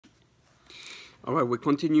All right, we're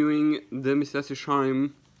continuing the Messilas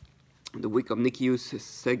Yesharim, the week of Nikius,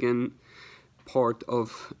 second part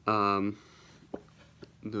of the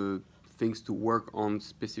things to work on,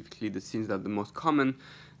 specifically the sins that are the most common.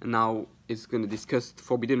 And now it's going to discuss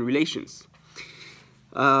forbidden relations.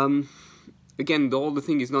 Again, all the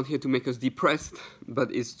thing is not here to make us depressed,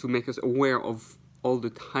 but is to make us aware of all the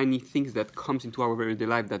tiny things that comes into our everyday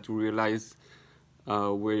life that we realize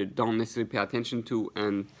we don't necessarily pay attention to,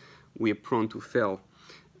 and we are prone to fail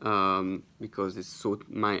because it's so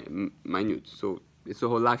minute. So it's a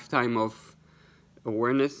whole lifetime of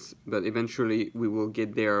awareness, but eventually we will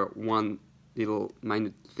get there one little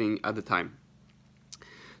minute thing at a time.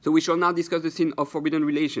 So we shall now discuss the sin of forbidden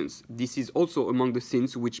relations. This is also among the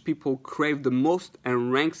sins which people crave the most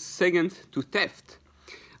and ranks second to theft.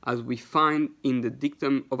 As we find in the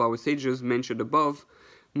dictum of our sages mentioned above,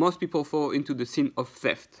 most people fall into the sin of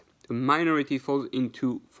theft. A minority falls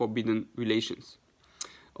into forbidden relations.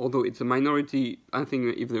 Although it's a minority, I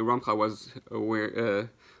think if the Ramcha was aware,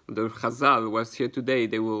 the Chazal was here today,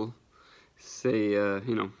 they will say,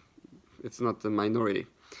 it's not a minority.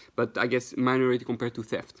 But I guess minority compared to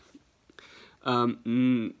theft.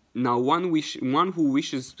 Now, one who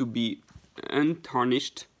wishes to be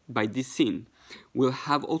untarnished by this sin will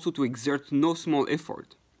have also to exert no small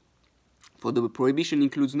effort. For the prohibition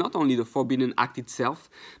includes not only the forbidden act itself,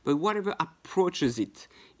 but whatever approaches it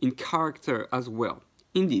in character as well.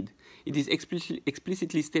 Indeed, it is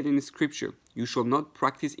explicitly stated in Scripture, you shall not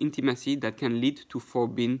practice intimacy that can lead to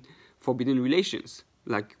forbidden relations,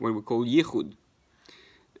 like what we call yichud.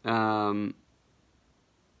 And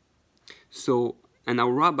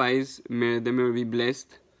our rabbis, may they be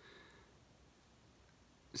blessed,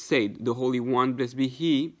 said, the Holy One, blessed be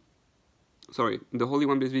He, the Holy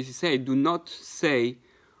One, blessed be He, said, do not say,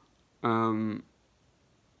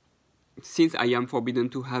 since I am forbidden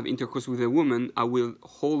to have intercourse with a woman, I will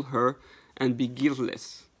hold her and be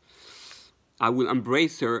guiltless. I will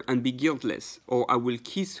embrace her and be guiltless, or I will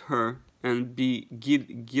kiss her and be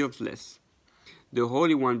guiltless. The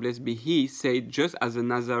Holy One, blessed be He, said, just as a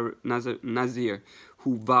Nazir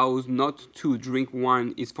who vows not to drink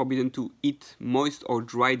wine is forbidden to eat moist or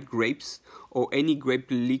dried grapes, or any grape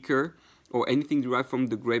liquor, or anything derived from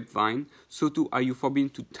the grapevine, so too are you forbidden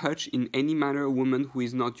to touch in any manner a woman who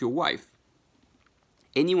is not your wife.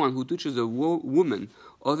 Anyone who touches a woman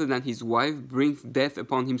other than his wife brings death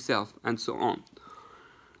upon himself, and so on.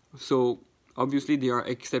 So, obviously there are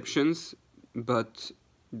exceptions, but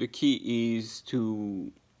the key is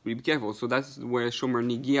to be careful. So that's where Shomer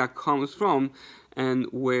Nigia comes from, and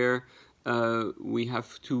where we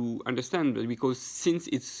have to understand that, because since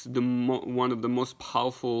it's one of the most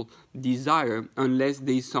powerful desire, unless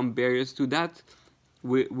there is some barriers to that,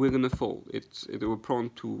 we're going to fall. We're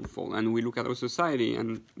prone to fall, and we look at our society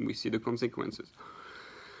and we see the consequences.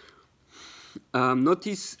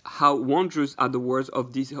 Notice how wondrous are the words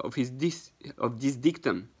of this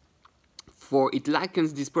dictum. For it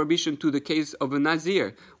likens this prohibition to the case of a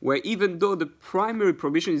Nazir, where even though the primary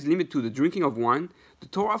prohibition is limited to the drinking of wine, the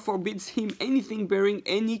Torah forbids him anything bearing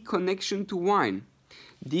any connection to wine.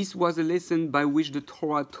 This was a lesson by which the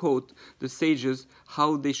Torah taught the sages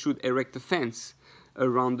how they should erect a fence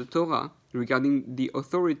around the Torah regarding the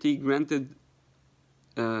authority granted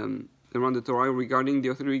them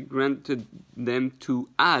to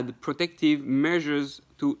add protective measures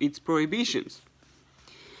to its prohibitions.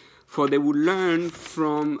 For they would learn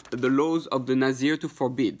from the laws of the Nazir to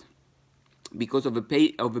forbid, because of a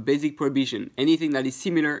basic prohibition, anything that is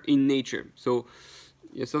similar in nature. So,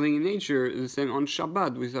 something in nature, the same on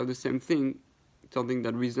Shabbat, we have the same thing, something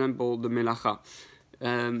that resembles the melacha.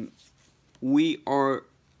 We are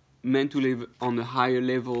meant to live on a higher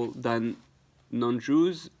level than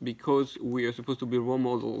non-Jews, because we are supposed to be role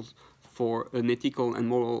models for an ethical and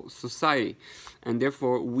moral society, and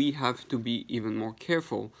therefore we have to be even more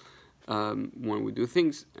careful when we do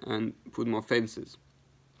things and put more fences.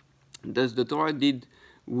 Thus the Torah did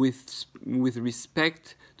with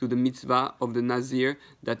respect to the mitzvah of the Nazir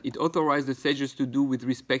that it authorized the sages to do with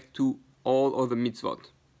respect to all other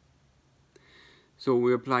mitzvot. So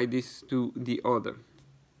we apply this to the other.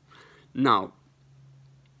 Now,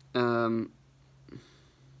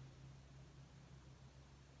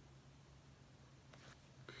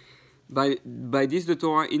 by this the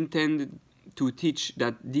Torah intended to teach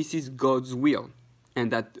that this is God's will,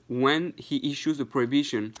 and that when He issues a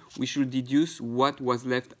prohibition, we should deduce what was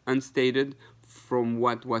left unstated from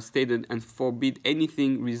what was stated and forbid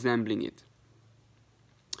anything resembling it.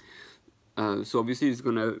 So obviously it's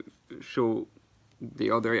going to show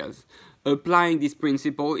the other areas. Applying this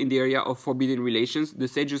principle in the area of forbidden relations, the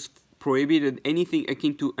sages prohibited anything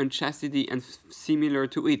akin to unchastity and similar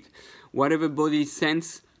to it, whatever bodily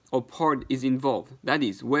sense or part is involved. That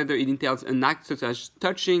is, whether it entails an act such as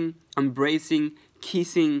touching, embracing,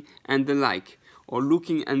 kissing, and the like, or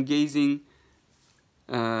looking and gazing,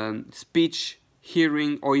 speech,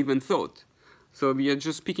 hearing, or even thought. So you're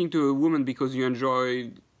just speaking to a woman because you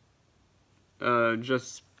enjoy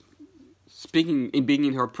just speaking, being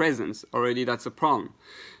in her presence. Already that's a problem.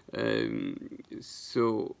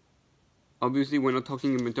 So obviously we're not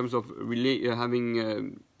talking in terms of having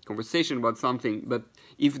a conversation about something, but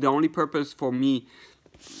if the only purpose for me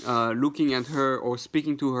looking at her or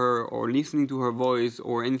speaking to her or listening to her voice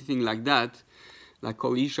or anything like that, like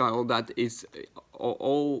Kol Isha, all that is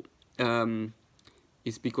all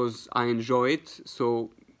is because I enjoy it, so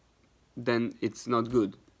then it's not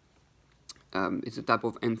good. It's a type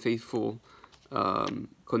of unfaithful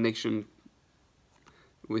connection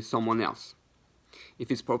with someone else. If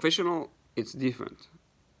it's professional, it's different.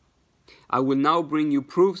 I will now bring you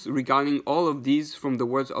proofs regarding all of these from the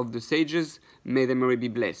words of the sages. May the memory be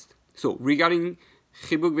blessed. So, regarding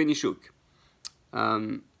chibuk v'nishuk,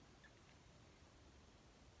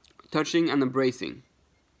 touching and embracing.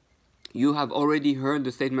 You have already heard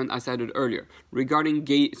the statement I cited earlier. Regarding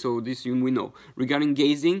so this we know. Regarding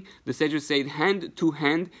gazing, the sages said, hand to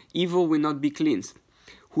hand, evil will not be cleansed.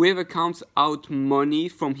 Whoever counts out money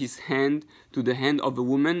from his hand to the hand of a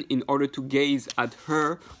woman in order to gaze at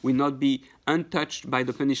her will not be untouched by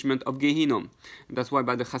the punishment of Gehinnom. That's why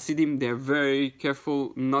by the Hasidim they are very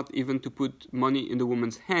careful not even to put money in the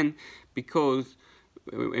woman's hand, because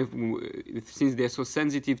since they're so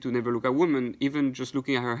sensitive to never look at a woman, even just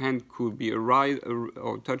looking at her hand could be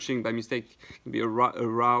or touching by mistake could be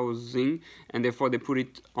arousing, and therefore they put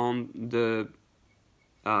it on the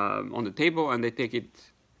table and they take it.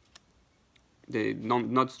 They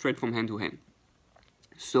not straight from hand to hand.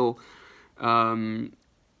 So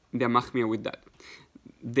they're machmir with that.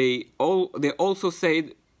 They also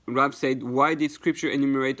said, Rav said, why did Scripture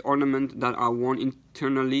enumerate ornaments that are worn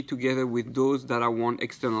internally together with those that are worn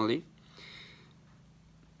externally?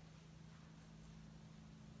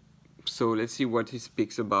 So let's see what he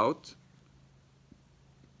speaks about.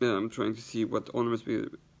 I'm trying to see what ornaments.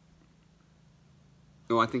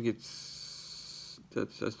 No, I think that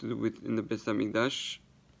has to do with in the Beit HaMikdash.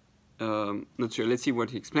 Not sure. Let's see what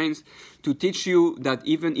he explains. To teach you that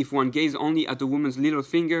even if one gazes only at a woman's little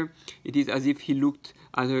finger, it is as if he looked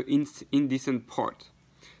at her indecent part.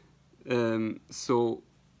 So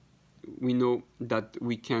we know that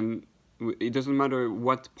we can. It doesn't matter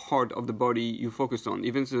what part of the body you focus on,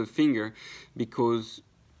 even the finger, because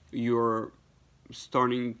you're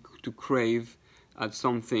starting to crave at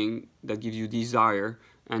something that gives you desire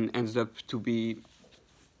and ends up to be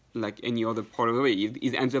like any other part of the way.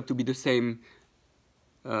 It ends up to be the same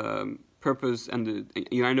purpose, and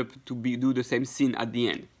you end up to do the same sin at the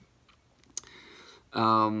end.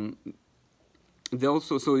 They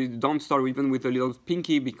also, so you don't start even with a little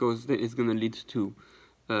pinky, because then it's going to lead to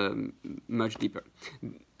much deeper.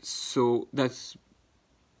 So that's,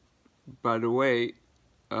 by the way,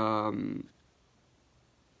 one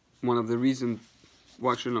of the reasons.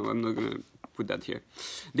 Well, actually, no, I'm not going to put that here.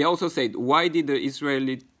 They also said, why did the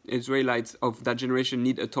Israelites of that generation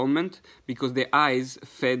need atonement? Because their eyes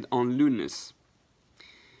fed on lewdness.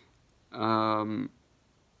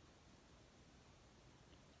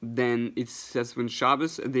 Then it says when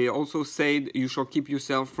Shabbos, they also said, you shall keep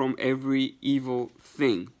yourself from every evil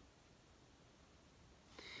thing.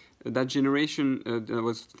 That generation, I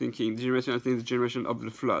was thinking, I think the generation of the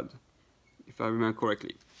flood, if I remember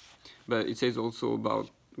correctly. But it says also about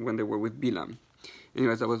when they were with Bilam.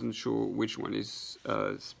 Anyways, I wasn't sure which one is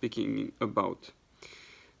speaking about.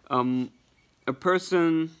 A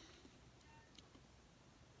person,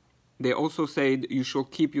 they also said, you shall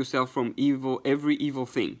keep yourself from every evil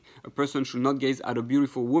thing. A person should not gaze at a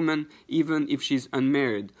beautiful woman, even if she's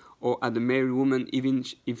unmarried, or at a married woman, even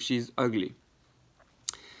if she's ugly.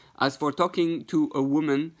 As for talking to a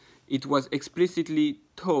woman, it was explicitly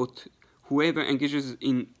taught, whoever engages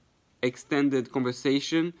in extended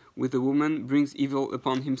conversation with a woman brings evil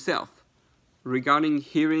upon himself. Regarding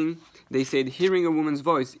hearing, they said hearing a woman's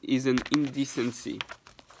voice is an indecency.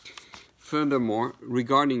 Furthermore,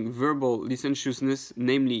 regarding verbal licentiousness,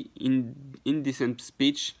 namely indecent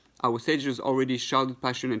speech, our sages already shouted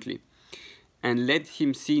passionately, and let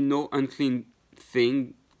him see no unclean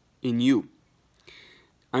thing in you.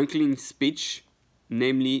 Unclean speech,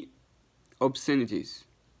 namely obscenities.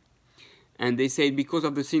 And they say because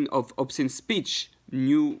of the sin of obscene speech,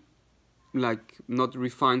 like not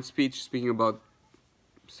refined speech, speaking about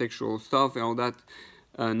sexual stuff and all that,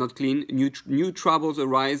 not clean. New troubles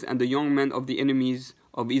arise, and the young men of the enemies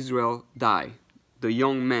of Israel die. The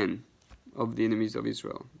young men of the enemies of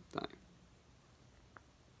Israel die.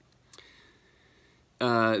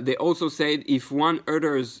 They also said, if one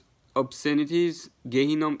utters obscenities,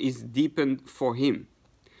 Gehinnom is deepened for him.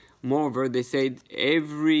 Moreover, they said,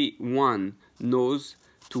 everyone knows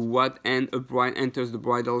to what end a bride enters the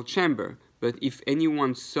bridal chamber. But if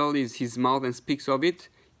anyone sullies his mouth and speaks of it,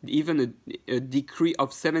 even a decree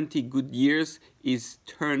of 70 good years is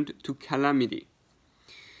turned to calamity.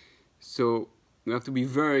 So we have to be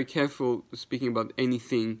very careful speaking about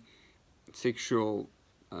anything sexual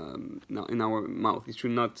in our mouth. We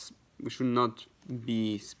should not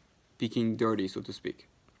be speaking dirty, so to speak.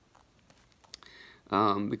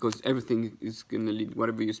 Because everything is going to lead,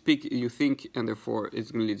 whatever you speak, you think, and therefore it's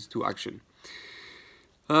going to lead to action.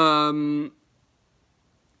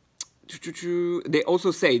 They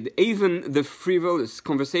also said, even the frivolous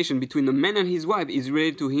conversation between a man and his wife is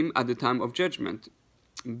related to him at the time of judgment.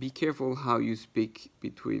 Be careful how you speak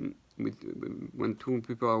when two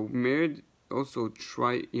people are married. Also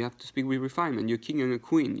you have to speak with refinement. You're king and a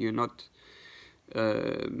queen. You're not,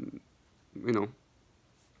 you're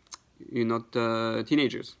not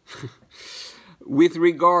teenagers. With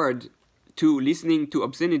regard to listening to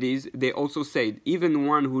obscenities, they also said, even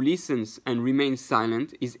one who listens and remains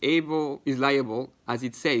silent is liable, as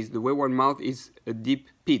it says, the wayward mouth is a deep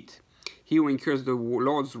pit. He who incurs the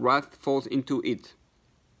Lord's wrath falls into it.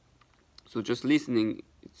 So just listening,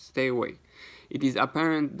 stay away. It is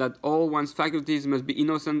apparent that all one's faculties must be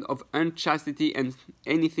innocent of unchastity and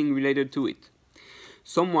anything related to it.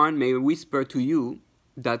 Someone may whisper to you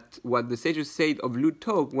that what the sages said of lewd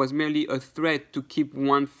talk was merely a threat to keep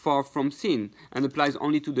one far from sin, and applies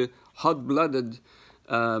only to the hot-blooded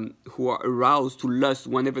who are aroused to lust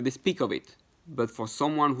whenever they speak of it. But for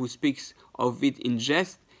someone who speaks of it in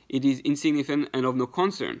jest, it is insignificant and of no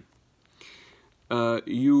concern.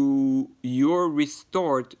 Your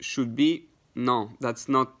retort should be, no, that's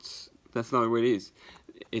not what it is.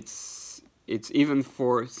 It's even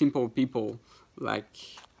for simple people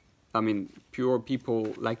pure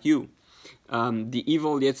people like you. The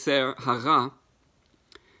evil Yetzer Hara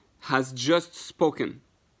has just spoken.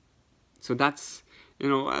 So that's,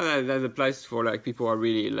 that applies for people who are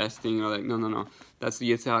really lasting, or no. That's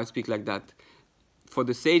the Yetzer Hara speak like that. For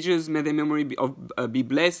the sages, may their memory be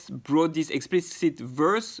blessed, brought this explicit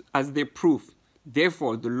verse as their proof.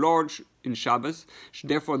 Therefore, the Lord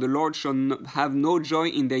shall have no joy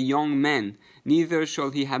in their young men, neither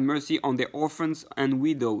shall he have mercy on their orphans and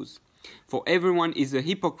widows. For everyone is a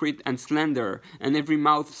hypocrite and slanderer, and every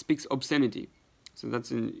mouth speaks obscenity. So that's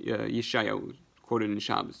in Yeshayahu, quoted in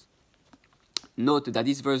Shabbos. Note that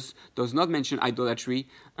this verse does not mention idolatry,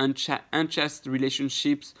 unchaste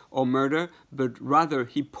relationships, or murder, but rather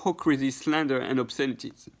hypocrisy, slander, and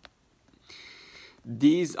obscenities.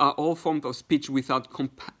 These are all forms of speech without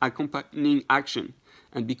accompanying action,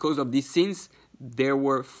 and because of these sins, there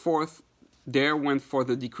went forth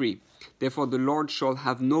the decree. Therefore the Lord shall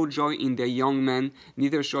have no joy in their young men,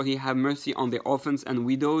 neither shall he have mercy on their orphans and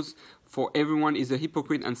widows, for everyone is a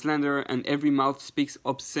hypocrite and slanderer, and every mouth speaks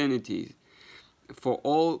obscenities. For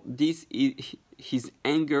all this his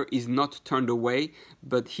anger is not turned away,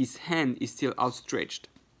 but his hand is still outstretched.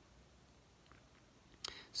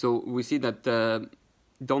 So we see that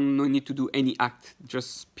don't need to do any act,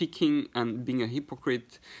 just speaking and being a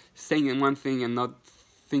hypocrite, saying one thing and not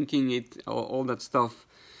thinking it, all that stuff.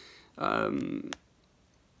 We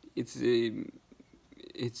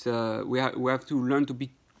have to learn to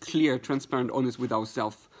be clear, transparent, honest with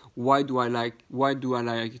ourselves. Why do I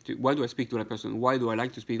speak to that person? Why do I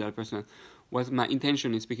like to speak to that person? What's my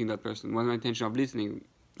intention in speaking to that person? What's my intention of listening?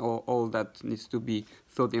 All that needs to be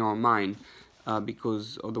thought in our mind,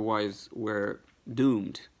 because otherwise we're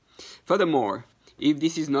doomed. Furthermore, if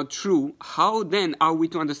this is not true, how then are we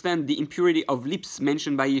to understand the impurity of lips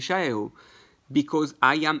mentioned by Yeshayahu? Because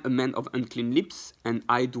I am a man of unclean lips, and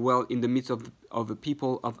I dwell in the midst of a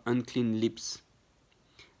people of unclean lips.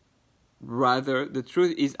 Rather, the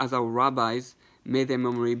truth is, as our rabbis, may their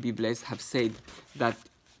memory be blessed, have said, that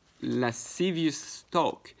lascivious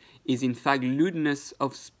talk is in fact lewdness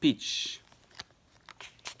of speech.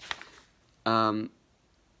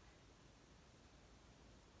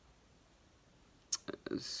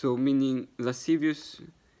 So meaning lascivious.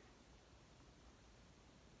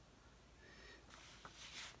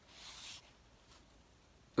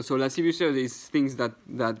 So lascivious is things that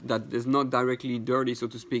is not directly dirty, so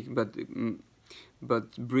to speak, but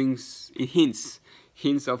brings hints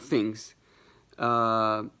of things.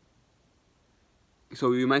 So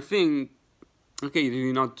you might think, okay,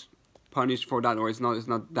 you're not punished for that, or it's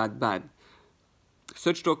not that bad.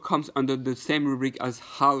 Such talk comes under the same rubric as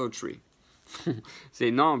harlotry.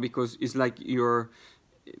 Say no, because it's like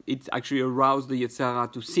it's actually aroused the Yetzer Hara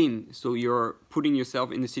to sin. So you're putting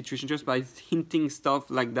yourself in the situation just by hinting stuff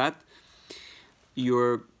like that.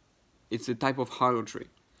 It's a type of harlotry.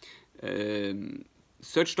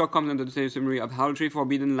 Such talk comes under the same summary of harlotry,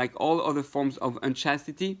 forbidden like all other forms of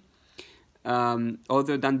unchastity,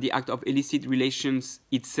 other than the act of illicit relations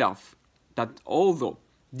itself. That although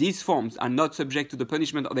these forms are not subject to the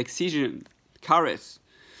punishment of excision, caress,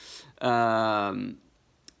 or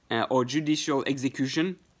judicial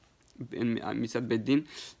execution, Misad Beddin,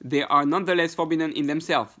 they are nonetheless forbidden in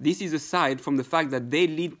themselves. This is aside from the fact that they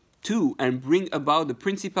lead to and bring about the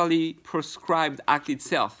principally prescribed act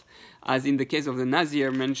itself, as in the case of the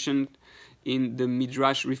Nazir mentioned in the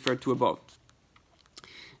Midrash referred to above.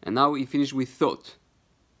 And now we finish with thought.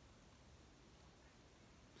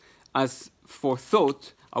 As for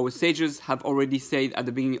thought, our sages have already said at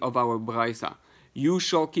the beginning of our Braisa, you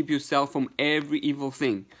shall keep yourself from every evil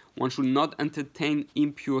thing. One should not entertain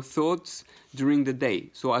impure thoughts during the day,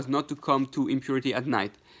 so as not to come to impurity at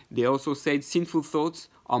night. They also said sinful thoughts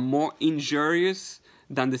are more injurious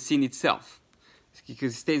than the sin itself,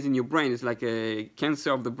 because it stays in your brain. It's like a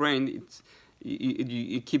cancer of the brain.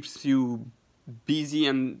 It keeps you busy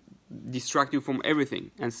and distract you from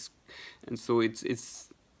everything, and so it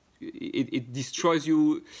destroys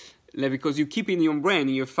you, like, because you keep it in your brain.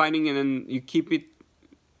 You're fighting, and then you keep it.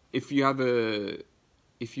 If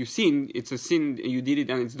you sin, it's a sin. You did it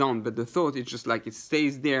and it's done. But the thought, it's just like it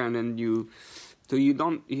stays there, and then you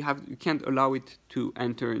can't allow it to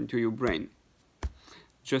enter into your brain.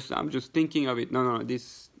 I'm just thinking of it. No,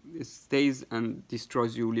 this stays and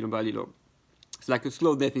destroys you little by little. It's like a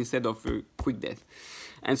slow death instead of a quick death.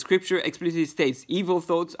 And Scripture explicitly states, evil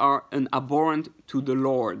thoughts are an abhorrent to the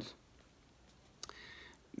Lord.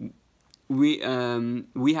 We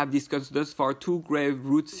have discussed thus far two grave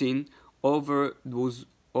root sin over whose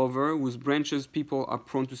branches people are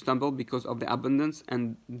prone to stumble because of the abundance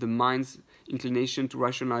and the mind's inclination to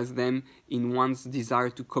rationalize them in one's desire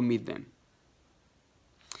to commit them.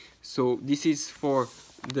 So this is for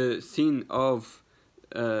the sin of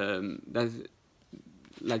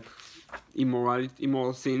like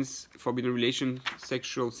immoral sins, forbidden relations,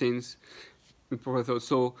 sexual sins, improper thoughts.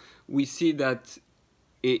 So we see that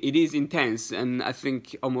it is intense, and I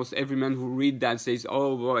think almost every man who read that says,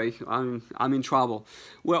 "Oh boy, I'm in trouble."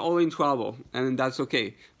 We're all in trouble, and that's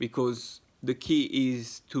okay, because the key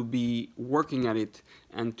is to be working at it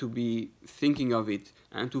and to be thinking of it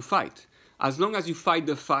and to fight. As long as you fight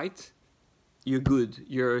the fight, you're good.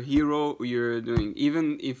 You're a hero. You're doing,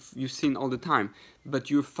 even if you sin all the time,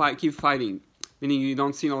 but you keep fighting. Meaning you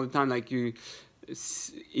don't sin all the time. Like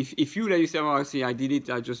if you let yourself, "Oh, see, I did it.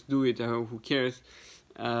 I just do it. Who cares?"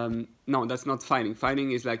 No, that's not fighting.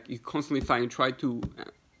 Fighting is like you constantly fight and try to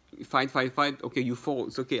fight. Okay, you fall.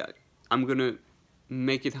 It's okay. I'm gonna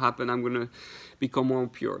make it happen. I'm gonna become more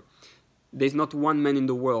pure. There's not one man in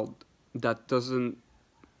the world that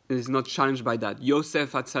is not challenged by that.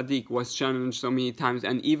 Yosef HaTzadik was challenged so many times,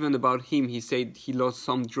 and even about him, he said he lost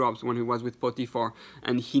some drops when he was with Potiphar,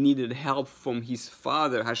 and he needed help from his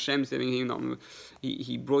father. Hashem saving him.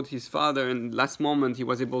 He brought his father, and last moment he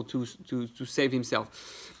was able to save himself.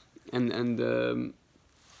 And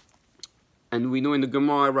we know in the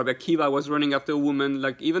Gemara, Rabbi Akiva was running after a woman,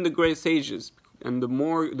 like even the great sages. And the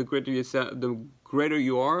greater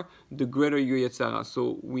you are, the greater your Yetzer Hara.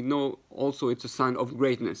 So we know also it's a sign of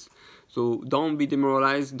greatness. So don't be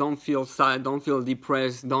demoralized, don't feel sad, don't feel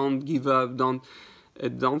depressed, don't give up, don't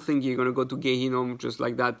think you're gonna go to Gehinnom just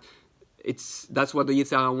like that. That's what the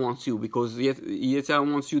Yetzer Hara wants you, because the Yetzer Hara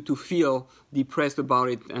wants you to feel depressed about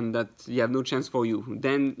it and that you have no chance for you.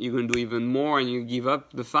 Then you're going to do even more and you give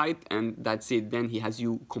up the fight, and that's it. Then he has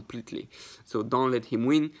you completely. So don't let him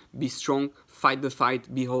win. Be strong, fight the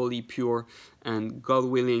fight, be holy, pure, and God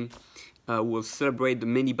willing, we'll celebrate the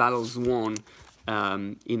many battles won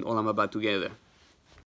in Olam Haba together.